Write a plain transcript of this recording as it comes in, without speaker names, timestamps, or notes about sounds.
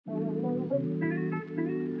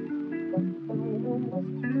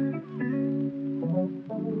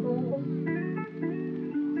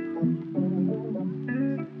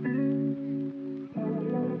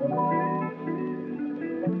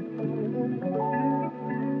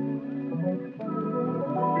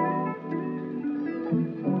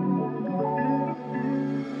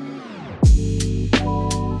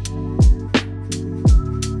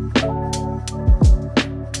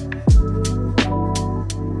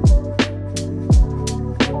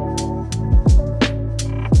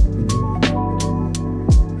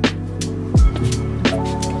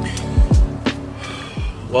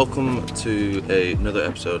Welcome to another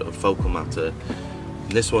episode of Focal Matter.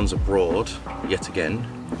 This one's abroad, yet again.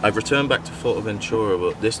 I've returned back to Fuerteventura,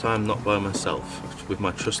 but this time not by myself, with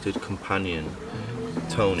my trusted companion,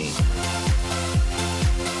 Tony.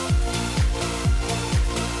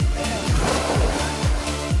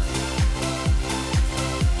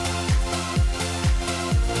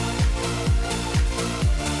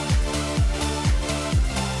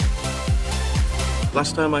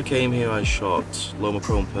 Last time I came here I shot Loma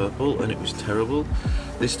Chrome Purple and it was terrible.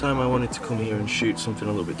 This time I wanted to come here and shoot something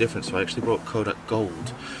a little bit different, so I actually brought Kodak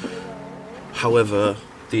Gold. However,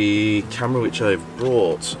 the camera which I've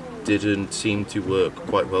brought didn't seem to work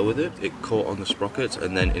quite well with it. It caught on the sprocket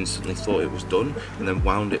and then instantly thought it was done and then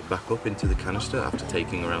wound it back up into the canister after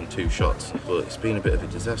taking around 2 shots. But it's been a bit of a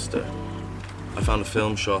disaster. I found a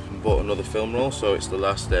film shop and bought another film roll, so it's the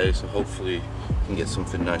last day, so hopefully I can get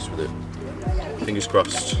something nice with it. Fingers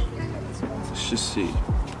crossed. Let's just see.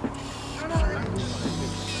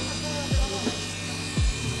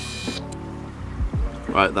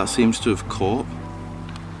 Right, that seems to have caught.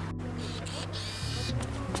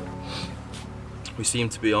 We seem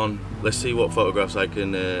to be on. Let's see what photographs I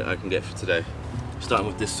can get for today. Starting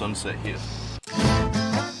with this sunset here.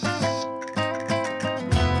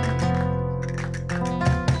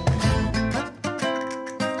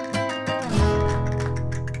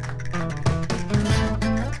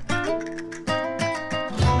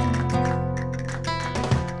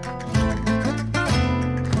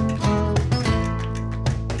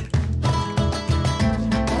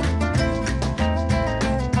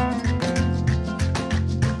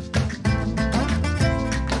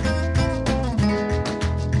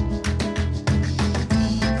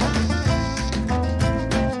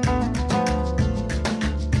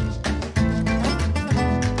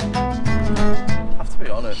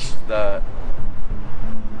 That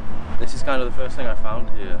this is kind of the first thing I found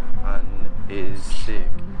here and it is sick.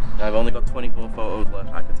 I've only got 24 photos left.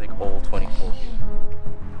 I could take all 24 here.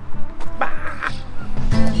 Bah!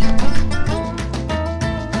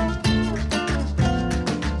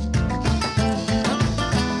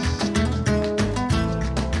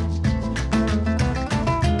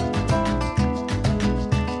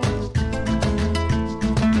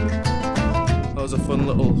 That was a fun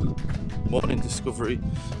little morning discovery.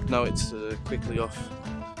 Now it's quickly off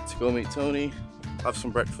to go meet Tony, have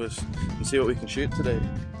some breakfast and see what we can shoot today.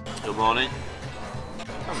 Good morning.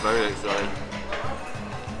 I'm very excited.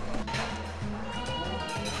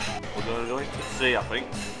 We're going to go into the sea, I think.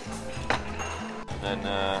 And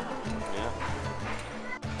then, yeah.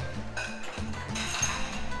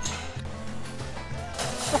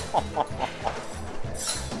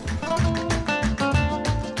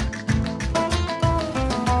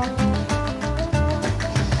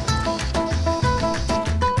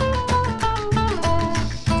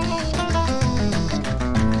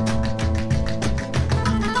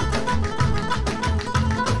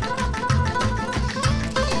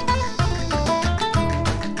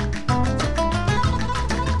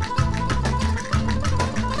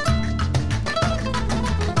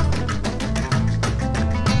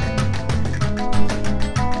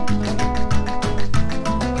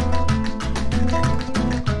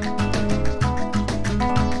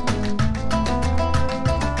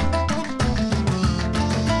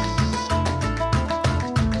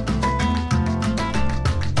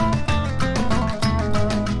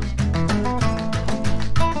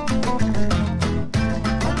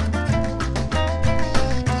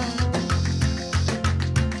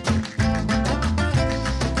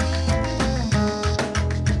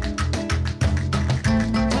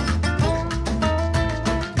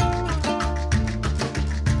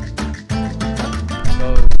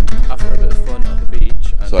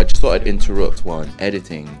 So I just thought I'd interrupt while I'm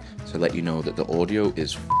editing to let you know that the audio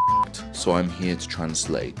is f***ed, so I'm here to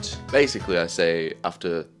translate. Basically I say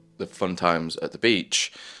after the fun times at the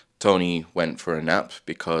beach, Tony went for a nap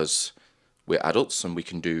because we're adults and we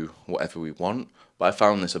can do whatever we want. But I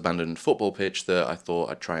found this abandoned football pitch that I thought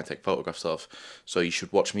I'd try and take photographs of, so you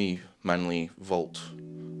should watch me manually vault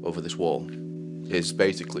over this wall is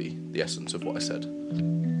basically the essence of what I said.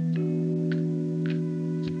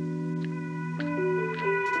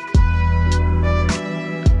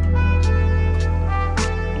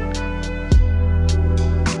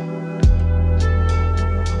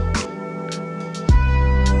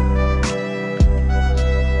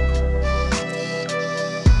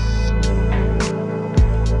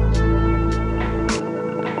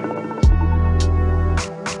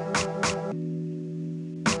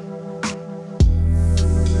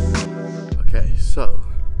 So,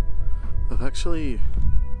 I've actually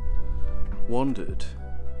wandered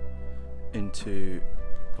into,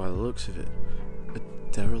 by the looks of it, a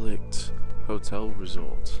derelict hotel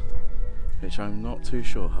resort, which I'm not too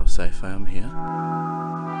sure how safe I am here.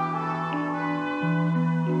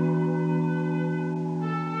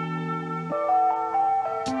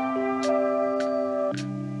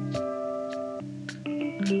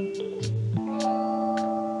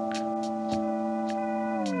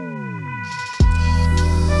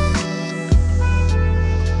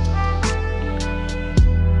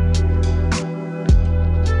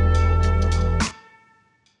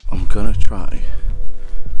 I'm gonna try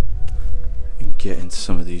and get into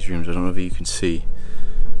some of these rooms. I don't know if you can see,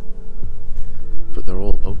 but they're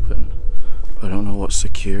all open. But I don't know what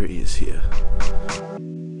security is here.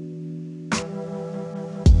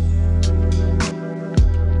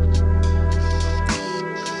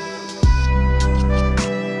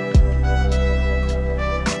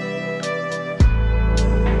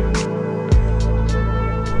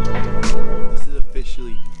 This is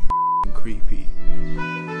officially creepy.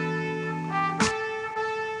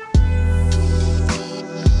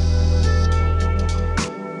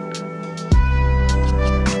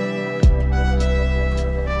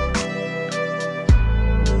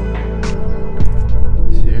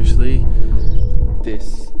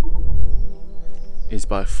 This is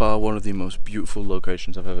by far one of the most beautiful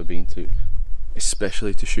locations I've ever been to,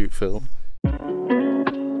 especially to shoot film.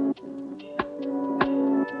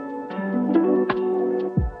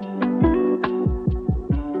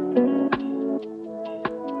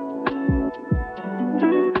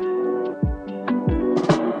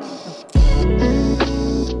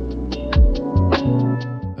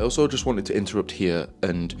 I also just wanted to interrupt here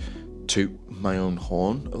and toot my own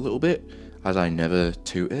horn a little bit, as I never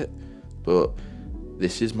toot it, but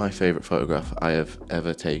this is my favourite photograph I have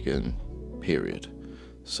ever taken, period.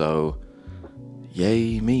 So,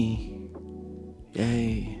 yay me,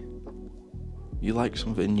 yay, you like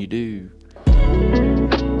something, you do.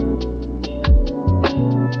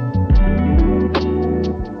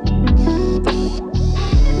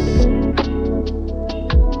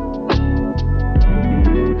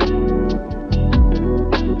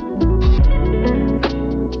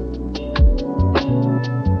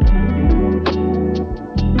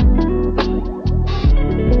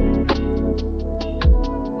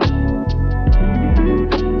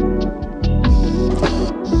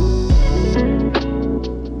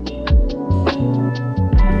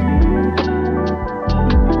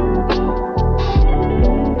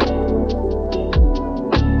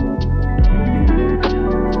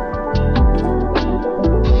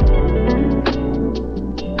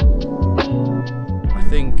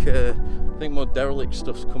 I think more derelict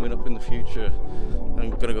stuff's coming up in the future. I'm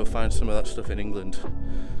gonna go find some of that stuff in England.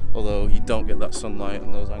 Although you don't get that sunlight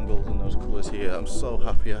and those angles and those colours here. I'm so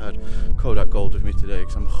happy I had Kodak Gold with me today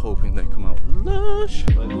because I'm hoping they come out lush.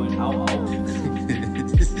 We're going out.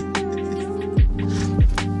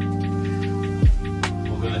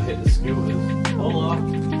 We're gonna hit the scooters. Hola.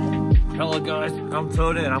 Hello guys, I'm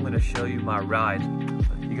Tony and I'm gonna show you my ride.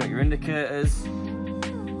 You got your indicators.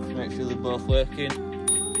 Make sure they're both working.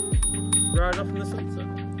 Ride off in the sunset.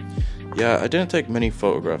 Yeah, I didn't take many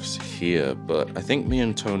photographs here, but I think me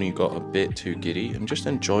and Tony got a bit too giddy and just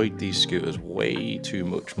enjoyed these scooters way too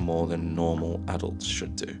much more than normal adults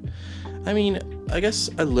should do. I mean, I guess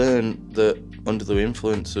I learned that under the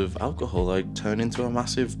influence of alcohol, I turn into a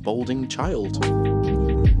massive balding child.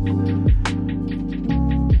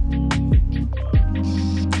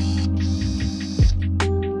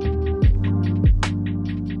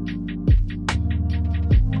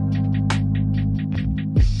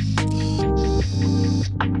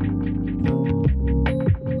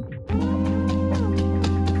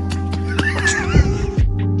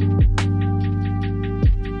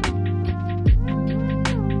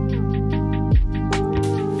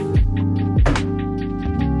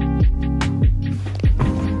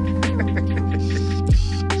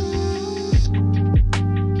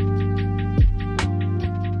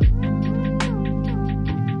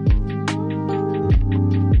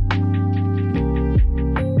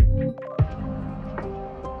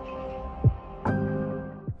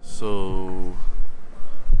 So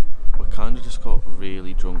we kind of just got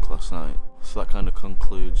really drunk last night, so that kind of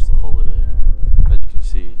concludes the holiday. As you can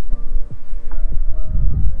see,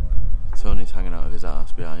 Tony's hanging out with his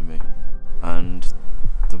ass behind me, and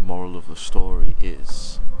the moral of the story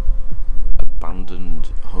is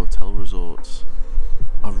abandoned hotel resorts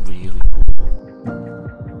are really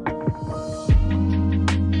cool.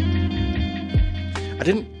 I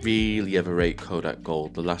didn't really ever rate Kodak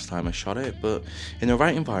Gold the last time I shot it, but in the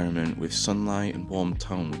right environment with sunlight and warm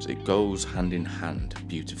tones, it goes hand in hand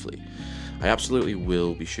beautifully. I absolutely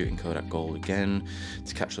will be shooting Kodak Gold again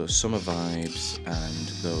to catch those summer vibes and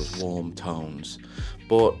those warm tones,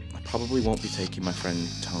 but I probably won't be taking my friend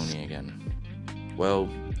Tony again. Well,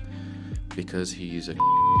 because he's a